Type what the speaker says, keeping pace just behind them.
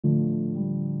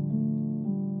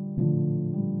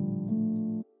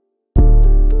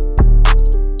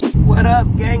What up,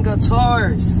 gang of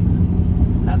tours?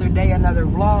 Another day, another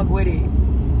vlog with it.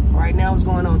 Right now it's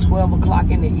going on 12 o'clock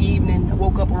in the evening. I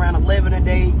woke up around 11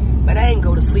 today, but I ain't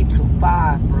go to sleep till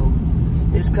 5, bro.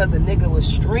 It's cause a nigga was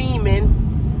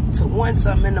streaming to 1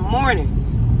 something in the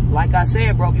morning. Like I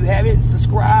said, bro, if you haven't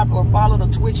subscribed or followed the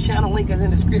Twitch channel, link is in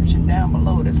the description down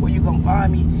below. That's where you gonna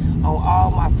find me on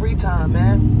all my free time,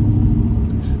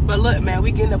 man. But look, man,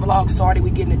 we getting the vlog started.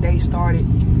 We getting the day started.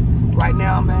 Right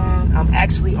now, man, I'm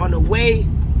actually on the way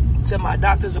to my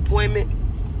doctor's appointment.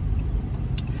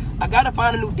 I gotta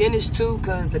find a new dentist too,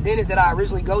 cause the dentist that I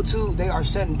originally go to, they are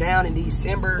shutting down in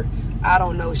December. I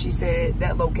don't know, she said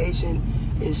that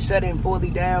location is shutting fully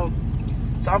down.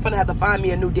 So I'm gonna have to find me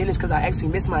a new dentist, cause I actually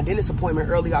missed my dentist appointment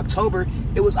early October.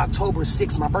 It was October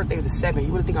 6th, my birthday is the 7th.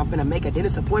 You really think I'm gonna make a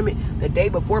dentist appointment the day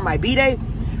before my B-day?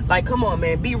 Like, come on,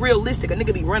 man, be realistic. A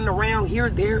nigga be running around here,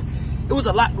 there. It was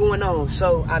a lot going on.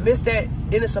 So I missed that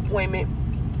dentist appointment.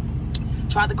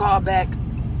 Tried to call back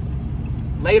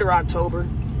later October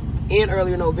and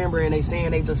earlier November, and they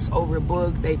saying they just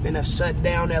overbooked. They finna shut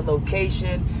down that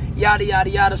location, yada, yada,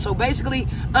 yada. So basically,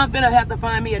 I'm finna have to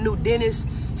find me a new dentist.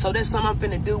 So that's something I'm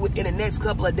finna do within the next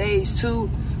couple of days too.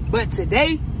 But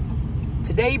today,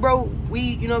 bro,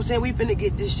 you know what I'm saying? We finna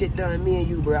get this shit done, me and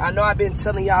you, bro. I know I've been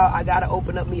telling y'all I gotta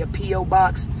open up me a P.O.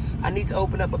 box. I need to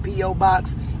open up a P.O.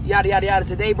 box, yada, yada, yada.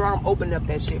 Today, bro, I'm opening up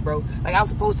that shit, bro. Like, I was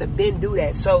supposed to do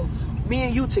that. So me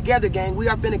and you together, gang, we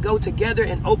are finna go together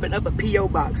and open up a P.O.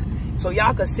 box. So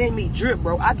y'all can send me drip,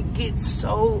 bro. I could get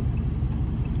so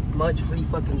much free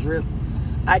fucking drip.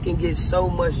 I can get so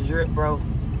much drip, bro.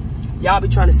 Y'all be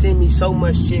trying to send me so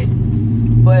much shit.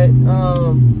 But,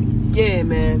 yeah,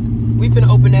 man. We finna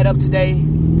open that up today.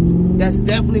 That's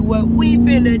definitely what we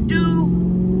finna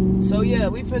do. So, yeah,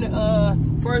 we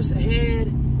finna first head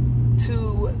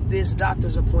to this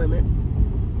doctor's appointment.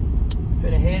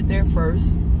 Finna head there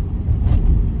first.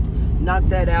 Knock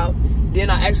that out. Then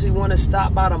I actually want to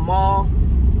stop by the mall.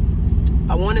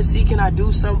 I want to see, can I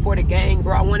do something for the gang,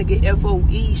 bro? I want to get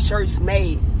FOE shirts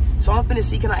made. So I'm finna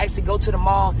see, can I actually go to the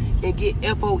mall and get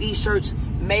FOE shirts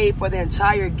made for the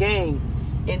entire gang.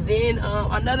 And then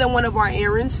another one of our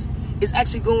errands is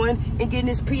actually going and getting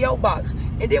this P.O. box.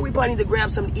 And then we probably need to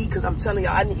grab something to eat, because I'm telling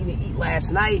y'all, I didn't even eat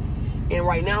last night. And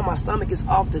right now, my stomach is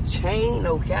off the chain,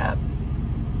 no cap.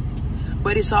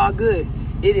 But it's all good.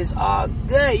 It is all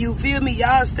good. You feel me?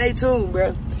 Y'all stay tuned,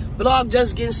 bro. Vlog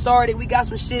just getting started. We got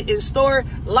some shit in store.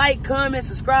 Like, comment,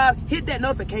 subscribe. Hit that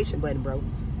notification button, bro.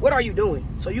 What are you doing?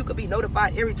 So you could be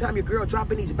notified every time your girl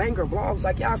dropping these banger vlogs.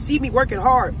 Like, y'all see me working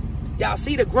hard. Y'all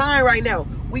see the grind right now.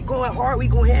 We going hard. We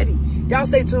going heavy. Y'all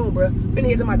stay tuned, bro. Finna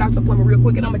head to my doctor's appointment real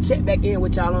quick, and I'm gonna check back in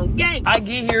with y'all on gang. I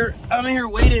get here. I'm in here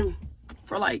waiting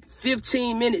for like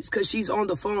 15 minutes because she's on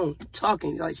the phone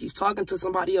talking. Like, she's talking to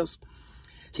somebody else.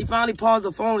 She finally paused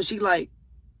the phone and she like,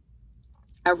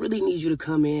 I really need you to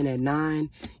come in at 9.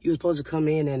 You were supposed to come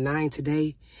in at 9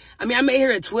 today. I mean, I made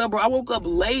her at 12, bro. I woke up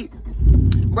late.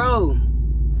 Bro,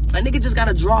 a nigga just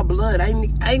gotta draw blood. I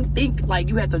didn't think like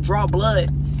you had to draw blood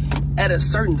at a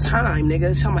certain time,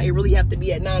 nigga. It's it really have to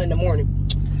be at 9 in the morning.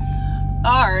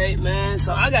 All right, man.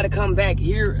 So I gotta come back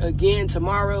here again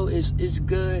tomorrow. It's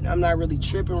good. I'm not really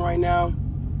tripping right now.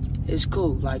 It's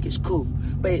cool, like, it's cool.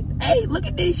 But, hey, look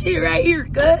at this shit right here,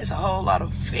 cuz. There's a whole lot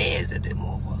of feds at that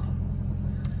motherfucker.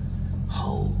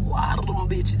 Whole lot of them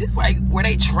bitches. This like where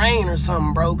they train or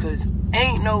something, bro, because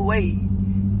ain't no way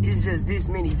it's just this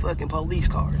many fucking police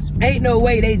cars. Ain't no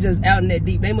way they just out in that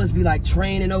deep. They must be, like,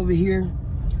 training over here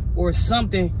or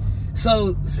something.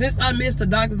 So, since I missed the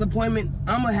doctor's appointment,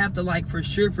 I'm going to have to, like, for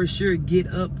sure, get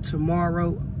up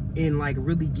tomorrow and like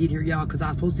really get here, y'all, because I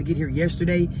was supposed to get here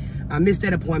yesterday. I missed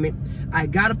that appointment. I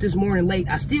got up this morning late.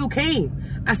 I still came,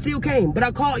 but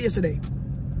I called yesterday.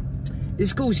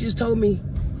 It's cool. She just told me,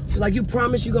 she's like, you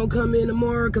promise you gonna come in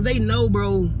tomorrow? Because they know,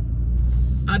 bro,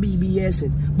 I be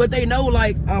BSing. But they know,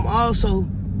 like, I'm also,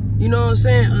 you know what I'm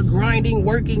saying, grinding,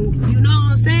 working, you know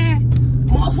what I'm saying?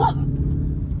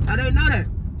 Motherfucker. I didn't know that.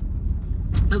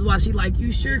 That's why she like,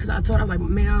 you sure? Because I told her, like,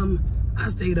 man, I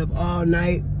stayed up all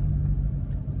night.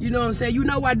 You know what I'm saying? You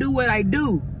know I do what I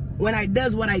do when I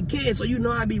does what I can. So you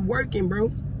know I be working, bro.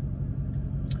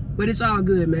 But it's all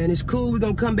good, man. It's cool. We're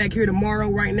going to come back here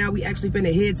tomorrow. Right now, we actually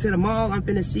finna head to the mall. I'm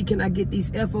finna see, can I get these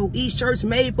FOE shirts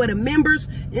made for the members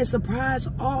and surprise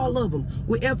all of them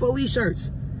with FOE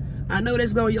shirts. I know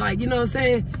that's going to, like, you know what I'm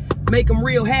saying, make them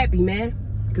real happy, man.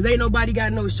 Because ain't nobody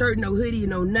got no shirt, no hoodie,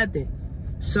 no nothing.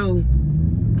 So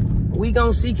We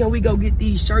gonna see, can we go get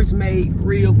these shirts made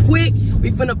real quick?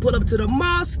 We finna pull up to the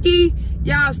mosque.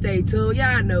 Y'all stay tuned.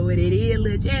 Y'all know what it is.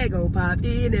 Lil Jag gon' pop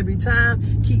in every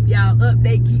time. Keep y'all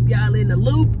update, keep y'all in the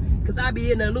loop. Cause I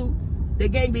be in the loop. The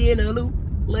gang be in the loop.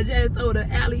 Lil Jag throw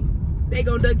the alley. They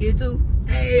gon' duck it too.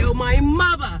 Hey, oh my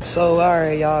mother. So, all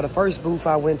right, y'all. The first booth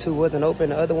I went to wasn't open.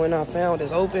 The other one I found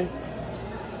is open.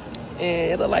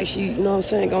 And it look like she, you know what I'm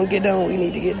saying, gonna get done what we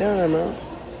need to get done, man.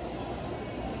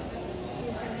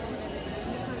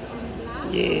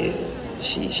 Yeah,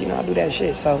 she know how to do that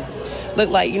shit. So, look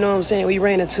like, you know what I'm saying, we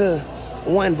ran into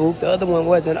one booth. The other one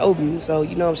wasn't open. So,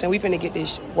 you know what I'm saying, we finna get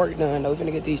this work done, though. We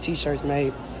finna get these t-shirts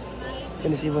made.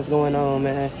 Finna see what's going on,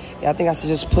 man. Yeah, I think I should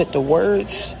just put the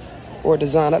words or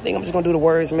design. I think I'm just gonna do the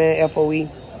words, man, FOE.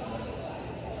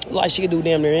 Like she could do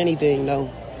damn near anything, though.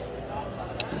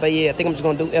 But yeah, I think I'm just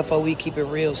gonna do FOE, keep it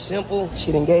real simple.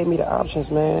 She done gave me the options,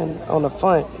 man, on the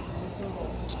front.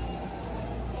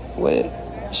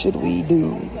 What should we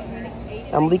do?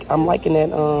 I'm liking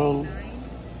that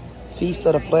Feast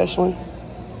of the Flesh one.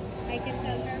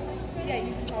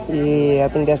 Yeah, I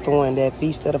think that's the one, that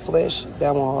Feast of the Flesh.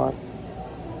 That one hard.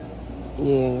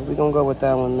 Yeah, we're gonna go with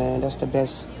that one, man. That's the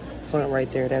best front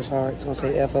right there. That's hard. It's gonna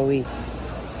say FOE.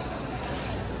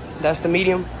 That's the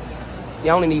medium. You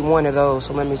only need one of those,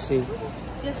 so let me see.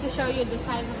 Just to show you the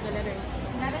size of the letter.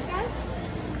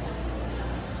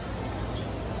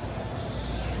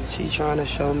 She's trying to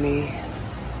show me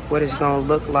what it's gonna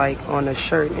look like on the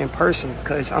shirt in person,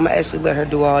 cause I'm gonna actually let her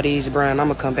do all these, Brian. I'm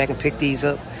gonna come back and pick these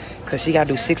up, cause she gotta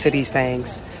do 6 of these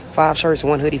things. 5 shirts,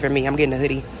 1 hoodie for me. I'm getting a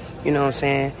hoodie. You know what I'm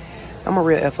saying? I'm a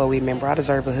real FOE member. I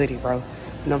deserve a hoodie, bro. You know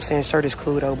what I'm saying? Shirt is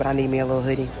cool though, but I need me a little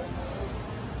hoodie.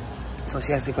 So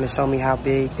she's actually gonna show me how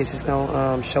big this is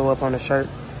gonna show up on the shirt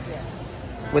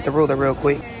with the ruler real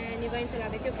quick. And you're going to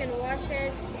love it. You can wash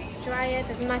it, dry it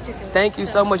as much as you want. Thank you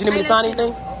so much. You need me to sign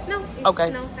anything? No.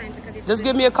 Okay. No sign because it's just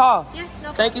give me a call. Yeah, no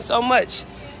problem. Thank you so much.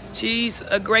 She's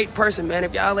a great person, man.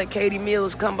 If y'all let Katy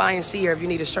Mills come by and see her if you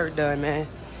need a shirt done, man,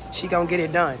 she gonna get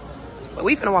it done. But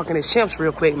we finna walk in the Shimps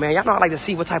real quick, man. Y'all know I like to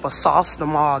see what type of sauce the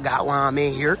mall got while I'm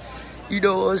in here. You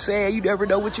know what I'm saying? You never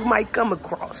know what you might come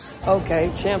across.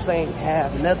 Okay, Champs ain't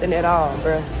have nothing at all,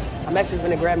 bro. I'm actually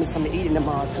gonna grab me something to eat in the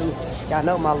mall, too. Y'all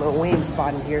know my little wing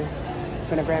spot in here.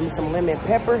 Gonna grab me some lemon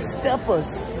pepper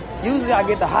steppers. Usually I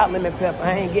get the hot lemon pepper.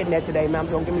 I ain't getting that today, man. I'm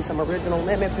just gonna give me some original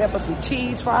lemon pepper, some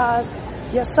cheese fries.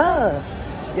 Yes, sir.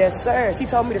 Yes, sir. She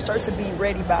told me the shirts would be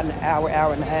ready about an hour,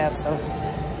 hour and a half, so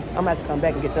I'm gonna have to come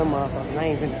back and get them motherfuckers. I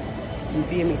ain't gonna, you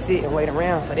feel me, sit and wait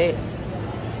around for that.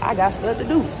 I got stuff to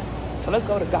do. So let's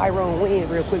go to Gyro and Win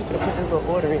real quick to put this little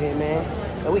order in, man.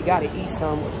 Cause we gotta eat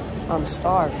some. I'm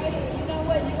starving.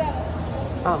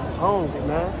 I'm hungry,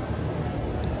 man.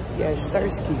 Yes,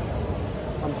 Sirski.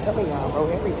 I'm telling y'all, bro,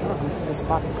 every time this is a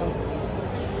spot to come.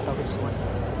 Throw this one.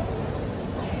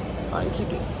 I'm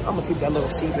gonna keep that little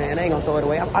seat, man. I ain't gonna throw it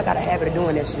away. I got a habit of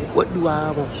doing that shit. What do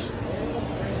I want?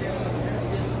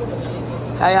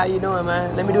 Hey, how you doing,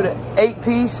 man? Let me do the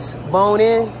 8-piece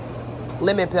bone-in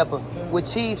lemon pepper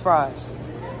with cheese fries.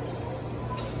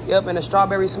 Yep, and a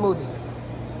strawberry smoothie.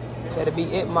 That'll be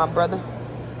it, my brother.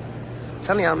 I'm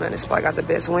telling y'all, man, this spot got the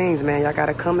best wings, man. Y'all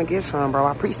gotta come and get some, bro.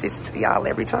 I preach this to y'all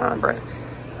every time, bro.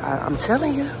 I'm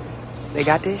telling you, they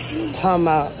got this shit. Talking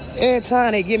about every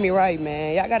time they get me right,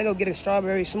 man. Y'all gotta go get a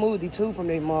strawberry smoothie, too, from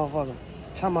these motherfuckers.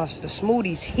 Talking about the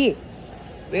smoothies hit.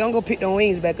 We gonna go pick the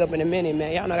wings back up in a minute,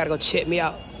 man. Y'all know I gotta go check me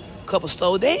out. Couple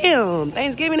stores. Damn,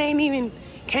 Thanksgiving ain't even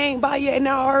came by yet and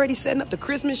now already setting up the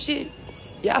Christmas shit.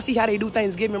 Y'all see how they do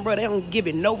Thanksgiving, bro? They don't give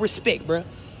it no respect, bro.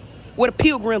 Where the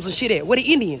pilgrims and shit at? Where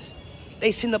the Indians?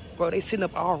 They sitting up, bro. They sitting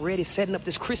up already setting up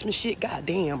this Christmas shit. God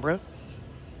damn, bro.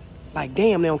 Like,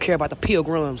 damn, they don't care about the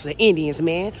pilgrims, the Indians,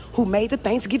 man, who made the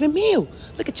Thanksgiving meal.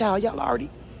 Look at y'all. Y'all already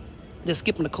just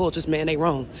skipping the cultures, man. They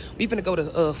wrong. We finna go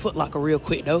to Foot Locker real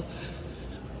quick, though.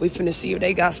 We finna see if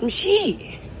they got some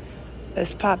shit.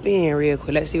 Let's pop in real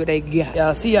quick. Let's see what they got.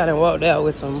 Y'all see y'all done walked out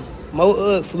with some more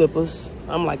Ugg slippers.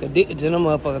 I'm like addicted to them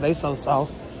motherfuckers. They so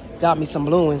soft. Got me some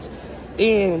blue ones.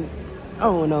 And I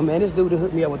don't know, man. This dude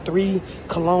hooked me up with 3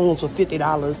 colognes for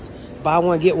 $50. Buy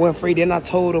one, get one free. Then I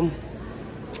told him,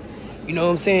 you know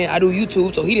what I'm saying? I do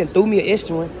YouTube, so he didn't throw me an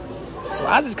extra one. So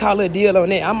I just call it a deal on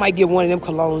that. I might get one of them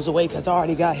colognes away because I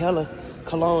already got hella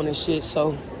cologne and shit.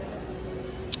 So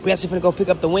we actually finna go pick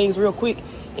up the wings real quick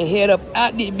and head up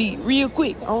out the beat real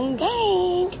quick on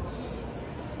gang.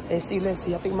 Let's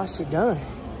see. I think my shit done.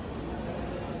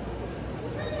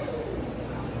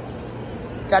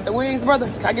 Got the wings,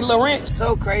 brother? Can I get a little ranch?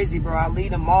 So crazy, bro. I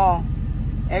leave the mall,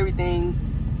 everything,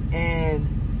 and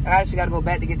I actually got to go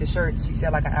back to get the shirts. She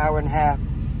said like an hour and a half.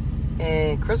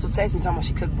 And Crystal texted me talking about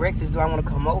she cooked breakfast. Do I want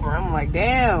to come over? I'm like,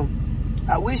 damn.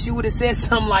 I wish you would have said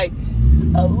something like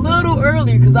a little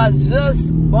earlier, because I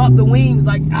just bought the wings.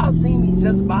 Like, y'all seen me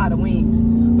just buy the wings.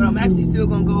 But I'm actually still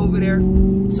going to go over there.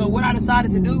 So what I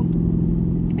decided to do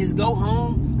is go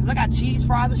home, because I got cheese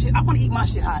fries and shit. I want to eat my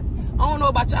shit hot. I don't know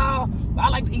about y'all, but I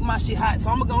like to eat my shit hot. So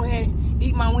I'm going to go ahead and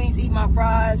eat my wings, eat my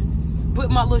fries, put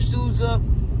my little shoes up,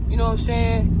 you know what I'm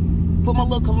saying? Put my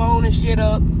little cologne and shit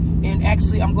up. And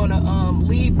actually, I'm gonna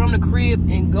leave from the crib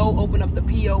and go open up the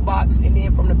P.O. box. And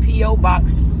then from the P.O.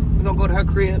 box, we're gonna go to her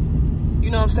crib.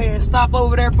 You know what I'm saying? Stop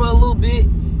over there for a little bit.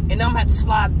 And then I'm gonna have to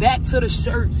slide back to the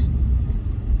shirts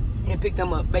and pick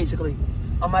them up, basically.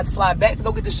 I'm gonna have to slide back to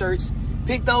go get the shirts,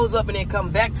 pick those up, and then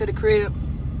come back to the crib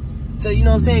to, you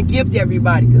know what I'm saying, gift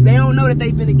everybody. Because they don't know that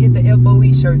they finna get the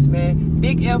FOE shirts, man.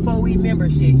 Big FOE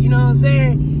membership. You know what I'm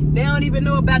saying? They don't even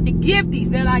know about the gifties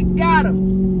that I got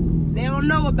them. They don't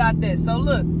know about that. So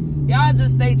look, y'all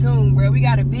just stay tuned, bro. We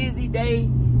got a busy day.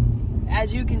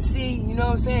 As you can see, you know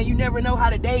what I'm saying? You never know how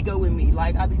the day go with me.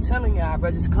 Like, I be telling y'all,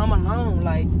 bro, just come along.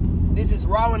 Like, this is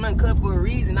raw and uncut for a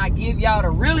reason. I give y'all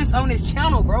the realest on this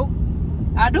channel, bro.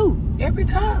 I do. Every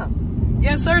time.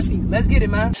 Yes, Cersei. Let's get it,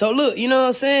 man. So look, you know what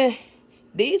I'm saying?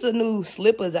 These are new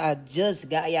slippers I just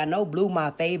got. Y'all know blue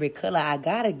my favorite color. I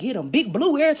gotta get them. Big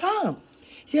blue every time.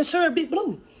 Yes, sir, big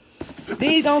blue.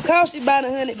 These don't cost you about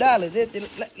 $100 at the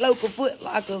local Foot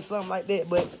Locker or something like that.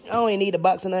 But I don't even need a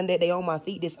box of none of that. They on my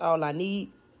feet. This all I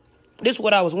need. This is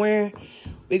what I was wearing.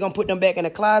 We're going to put them back in the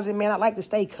closet. Man, I like to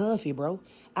stay comfy, bro.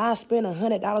 I spend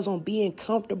 $100 on being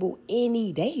comfortable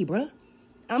any day, bro.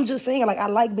 I'm just saying, like, I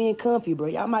like being comfy, bro.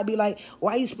 Y'all might be like,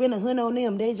 why you spend $100 on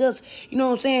them? They just, you know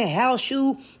what I'm saying, house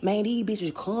shoe. Man, these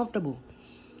bitches comfortable.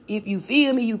 If you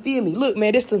feel me, you feel me. Look,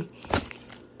 man, this the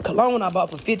cologne I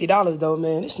bought for $50 though,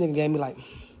 man. This nigga gave me like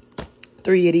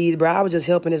 3 of these, bro. I was just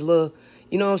helping his little,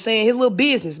 you know what I'm saying, his little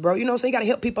business, bro. You know what I'm saying? You gotta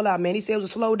help people out, man. He said it was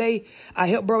a slow day. I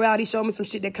helped bro out. He showed me some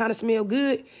shit that kind of smell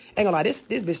good. Ain't gonna lie, this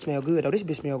bitch smell good though. This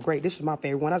bitch smell great. This is my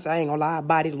favorite one. I said, I ain't gonna lie, I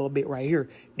bought it a little bit right here.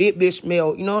 This bitch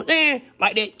smell, you know what I'm saying?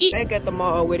 Like that. Back at the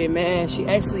mall with it, man. She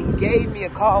actually gave me a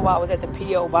call while I was at the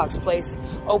P.O. box place,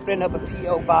 opening up a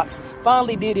P.O. box.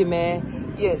 Finally did it,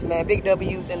 man. Yes, man, big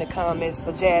W's in the comments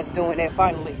for Jazz doing that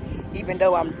finally, even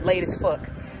though I'm late as fuck.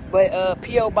 But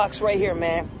P.O. box right here,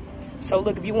 man. So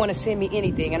look, if you want to send me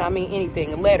anything, and I mean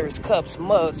anything, letters, cups,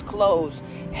 mugs, clothes,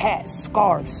 hats,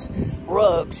 scarves,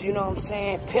 rugs, you know what I'm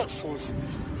saying, pencils,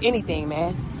 anything,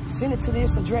 man, send it to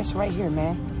this address right here,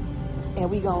 man.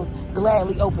 And we gonna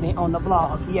gladly open it on the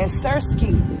vlog. Yes,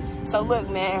 sirski. So look,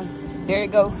 man, there you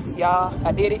go, y'all.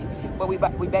 I did it. But we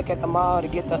back at the mall to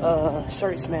get the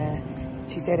shirts, man.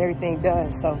 She said everything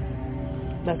done, so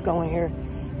let's go in here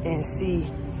and see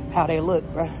how they look,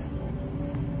 bruh.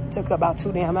 Took about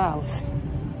 2 damn hours.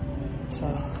 So,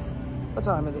 what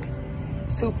time is it?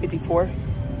 It's 2:54.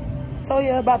 So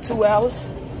yeah, about 2 hours.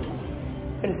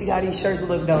 Gonna see how these shirts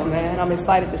look though, man. I'm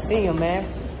excited to see them, man.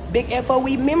 Big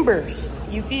FOE members.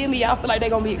 You feel me? I feel like they're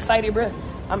gonna be excited, bruh.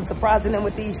 I'm surprising them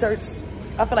with these shirts.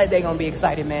 I feel like they're gonna be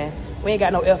excited, man. We ain't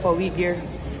got no FOE gear.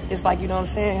 It's like, you know what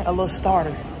I'm saying, a little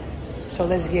starter. So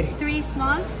let's get it. 3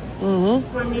 smalls.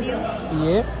 Mm-hmm. 1 medium.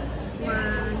 Yep.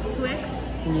 1 2X.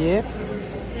 Yep.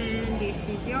 And this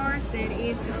is yours. That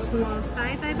is a small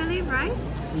size, I believe, right?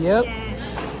 Yep.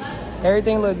 Yes.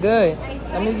 Everything look good.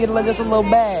 Let me get just a little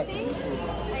bag.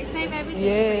 I save everything.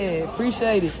 Yeah,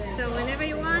 appreciate it. So whenever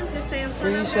you want, just say a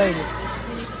phone number. Appreciate it.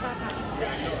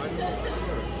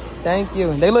 Thank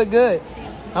you. They look good.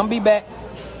 I'm be back.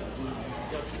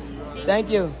 Thank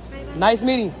you. Nice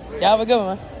meeting. Y'all have a good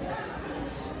one.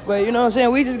 But you know what I'm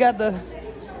saying? We just got the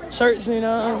shirts, you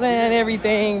know what I'm saying?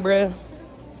 Everything, bruh.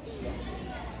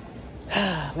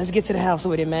 Let's get to the house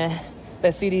with it, man.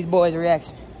 Let's see these boys'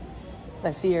 reaction.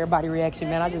 Let's see everybody's reaction,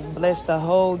 man. I just blessed the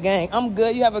whole gang. I'm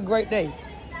good. You have a great day.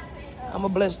 I'm going to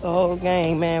bless the whole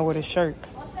gang, man, with a shirt.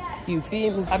 You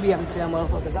feel me? I be having to tell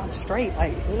motherfuckers I'm straight.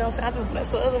 Like, you know what I'm saying? I just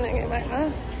blessed the other nigga, like, huh?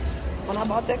 When I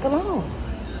bought that cologne.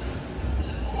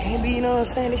 Can't be, you know what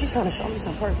I'm saying? She's trying to show me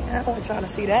some perfume. I wasn't trying to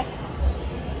see that.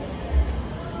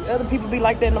 Other people be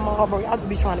like that in the mall, bro. Y'all just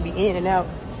be trying to be in and out.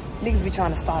 Niggas be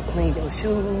trying to stop clean their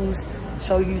shoes,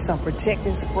 show you some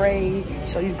protecting spray,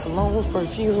 show you colognes,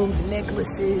 perfumes,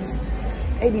 necklaces.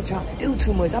 They be trying to do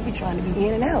too much. I be trying to be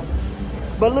in and out.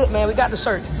 But look, man, we got the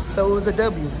shirts, so it was a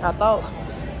W. I thought,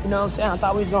 you know what I'm saying? I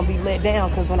thought we was gonna be let down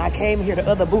because when I came here, the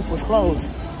other booth was closed,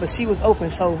 but she was open,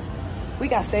 so we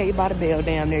got saved by the bell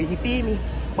down there. You feel me?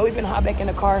 But we finna hop back in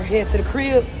the car, head to the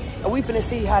crib, and we finna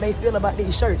see how they feel about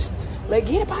these shirts. Let's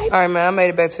get it, baby. All right, man, I made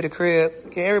it back to the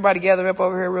crib. Can everybody gather up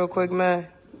over here real quick, man?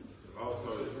 Oh,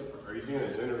 so are you being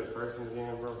a generous person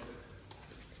again, bro?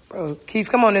 Bro, Keith,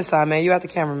 come on this side, man. You out the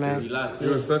camera, man. It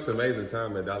was such an amazing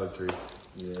time at Dollar Tree.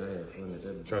 Yeah, I had fun at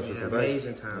that. Trying to shoot some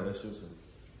Amazing time. Let's shoot some.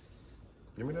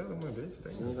 Give me that other one, bitch.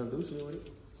 You ain't gonna do shit with it.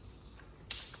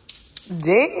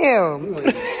 Damn.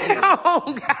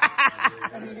 Oh, God.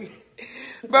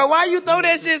 Bro, why you throw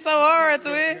that shit so hard to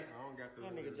it? I don't got the...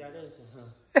 That nigga Jack Anderson,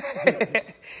 huh?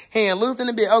 Hand loose in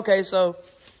a bit. Okay, so.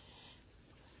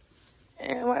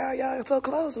 Man, why y'all so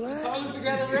close, man? Close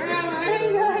together,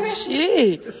 man.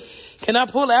 Shit. Can I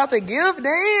pull out the gift?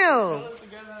 Damn.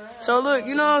 So look,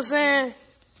 you know what I'm saying?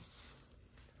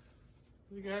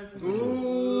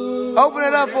 Open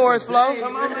it up for us, Flo.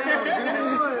 Come on, man.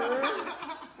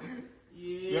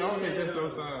 Yeah, I don't think that's your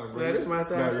sign, bro. Yeah, this my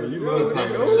sign. Nah, you love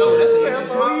talking about Show, shit.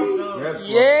 that's a small show. That's fun.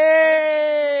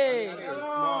 Yay! That's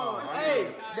small. Hey,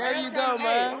 there you go,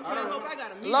 man. I hope I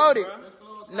got a medium, Loaded. bro.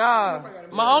 Nah,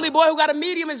 my only boy who got a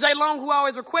medium is Jay Long, who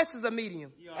always requests a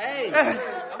medium. Hey,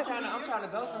 I'm trying to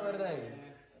go somewhere today.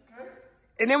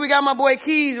 And then we got my boy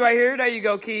Keys right here. There you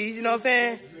go, Keys. You know what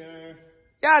I'm saying?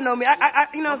 Y'all know me. I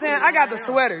you know what I'm saying? I got the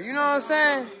sweater. You know what I'm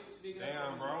saying?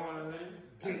 Damn, bro. I want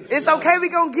to... It's okay. We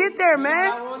gonna get there,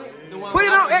 man. Put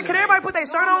it on. Hey, can everybody put their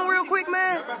shirt on real quick,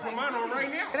 man? I'm about to put mine on right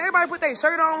now. Can everybody put their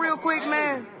shirt on real quick,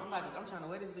 man? I'm trying to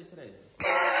wear this bitch today.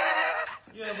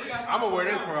 I'm going to wear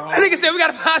this for a whole I think it said we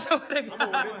gotta pass over there. I'm going to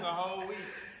wear this a whole week.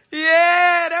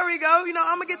 Yeah, there we go. You know,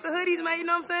 I'm gonna get the hoodies, man. You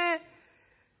know what I'm saying?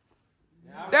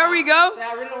 There we go.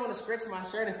 I really don't want to stretch my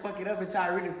shirt and fuck it up until I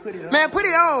really put it on. Man, put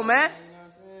it on, man. You know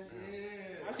what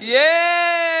I'm saying?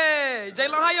 Yeah. J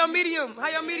Long, how your medium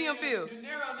feel? The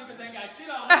narrow niggas ain't got shit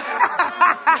on.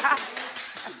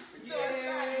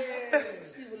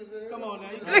 Come on now.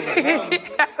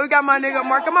 We got my nigga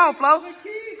Mark. Come on, Flo.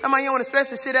 Come on, you don't want to stress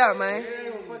this shit out, man.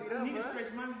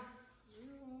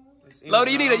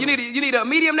 Lodi, you need a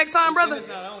medium next time, brother?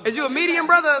 Is you a medium,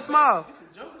 brother, or small?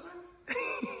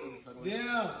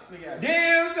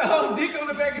 Damn, so dick on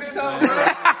the back of this hole, bro.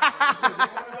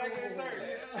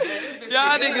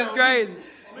 Y'all niggas crazy.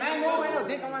 Man, no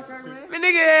dick on my shirt, man. Man,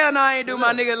 nigga, hell no, I ain't do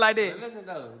my nigga like that. Listen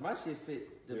though, my shit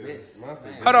fit the best.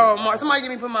 Hold on, Mark. Somebody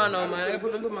get me put mine on, man.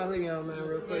 Put my hoodie on, man,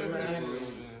 real quick, man.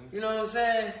 You know what I'm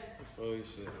saying?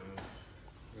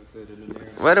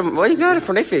 Where you got it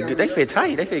from? They fit good. They fit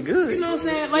tight. They fit good. You know what I'm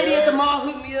saying? Lady at the mall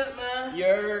hooked me up, man.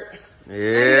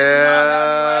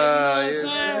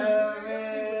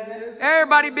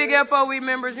 Everybody big FOE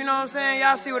members, you know what I'm saying?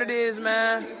 Y'all see what it is,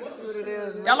 man.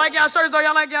 Y'all like y'all shirts, though?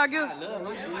 Y'all like y'all gifts?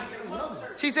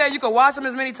 She said you could wash them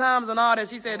as many times and all that.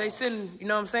 She said they shouldn't, you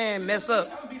know what I'm saying, mess up.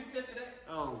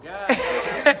 Oh God.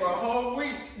 For a whole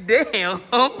week. Damn.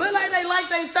 Look like they like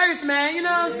their shirts, man. You know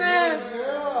what I'm saying?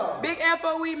 Big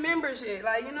FOE membership.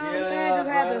 Like, you know what I'm saying? Just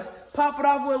had to pop it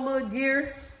off with a little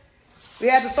gear. We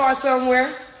had to start somewhere.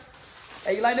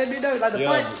 Hey, you like that dude though? Like the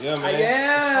fun? Yeah, man.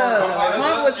 Yeah.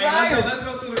 Fun was fire. Let's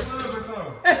go to the club or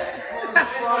something.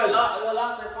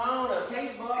 Lost their phone or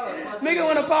taste bar. Nigga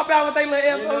wanna pop out with their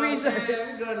little FOE shirt.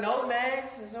 We go to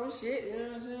Nomads or some shit. You know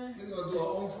what I'm saying?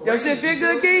 Your shit fit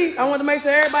good, Key? I want to make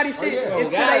sure everybody shit is to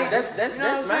they, That's you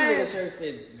know what my I'm nigga saying? shirt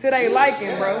fit. To they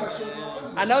liking, bro.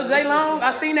 I know J Long.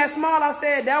 I seen that small. I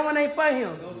said that one ain't for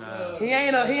him. He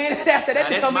ain't after that.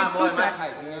 That's Gonna my be boy, too my tight.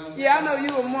 type. You know what I'm saying? Yeah, I know you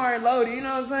and Martin Lodi. You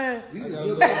know what I'm saying? You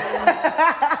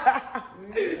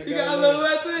got a little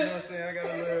wet to You know it? what I'm saying? I got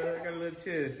a little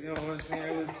chest. You know what I'm saying? I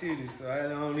got a little titties, so I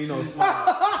don't need no small.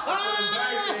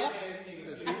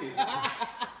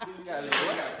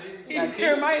 He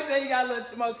might say you got a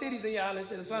little more titties than y'all and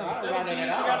shit or something.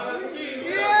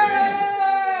 Yeah!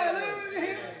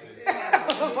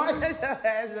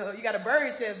 You got a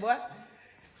bird chest, boy.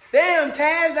 Damn,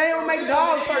 Taz, they don't make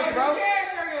dog shirts, bro.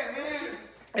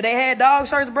 If they had dog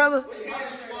shirts, brother,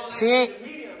 she ain't.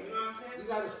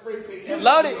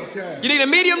 Loaded. You need a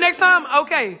medium next time?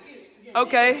 Okay.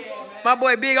 Okay. My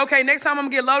boy Big. Okay, next time I'm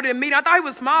gonna get loaded and medium. I thought he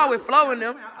was small with Flo in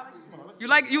them.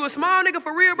 You a small nigga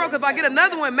for real, bro? Cause if I get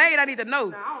another one made, I need to know.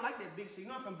 Nah, I don't like that big shit. You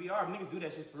know I'm from BR. Niggas do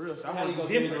that shit for real. So I'm gonna go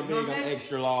different. You know what I'm saying?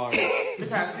 Extra large. Look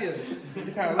how I feel.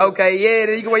 Look how I look. Okay, yeah,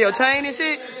 then you can wear your chain and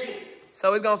shit.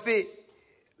 So it's gonna fit.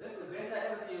 That's the best I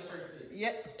ever seen your shirt fit.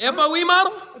 Yeah. FOE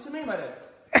model? What you mean by that?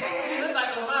 He look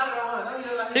like a model on. Don't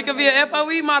you look like He could be an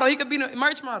FOE model. He could be a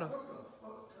merch model.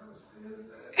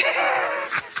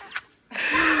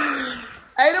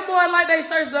 Hey, them boys like they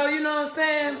shirts though, you know what I'm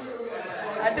saying?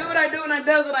 I do what I do and I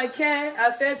does what I can. I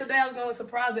said today I was going to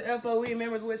surprise the FOE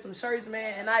members with some shirts,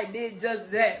 man, and I did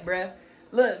just that, bruh.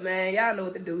 Look, man, y'all know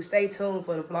what to do. Stay tuned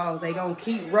for the vlogs. They gonna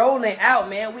keep rolling out,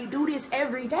 man. We do this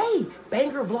every day.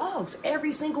 Banger vlogs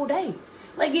every single day.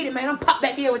 Let's get it, man. I'm pop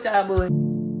back here with y'all, boys.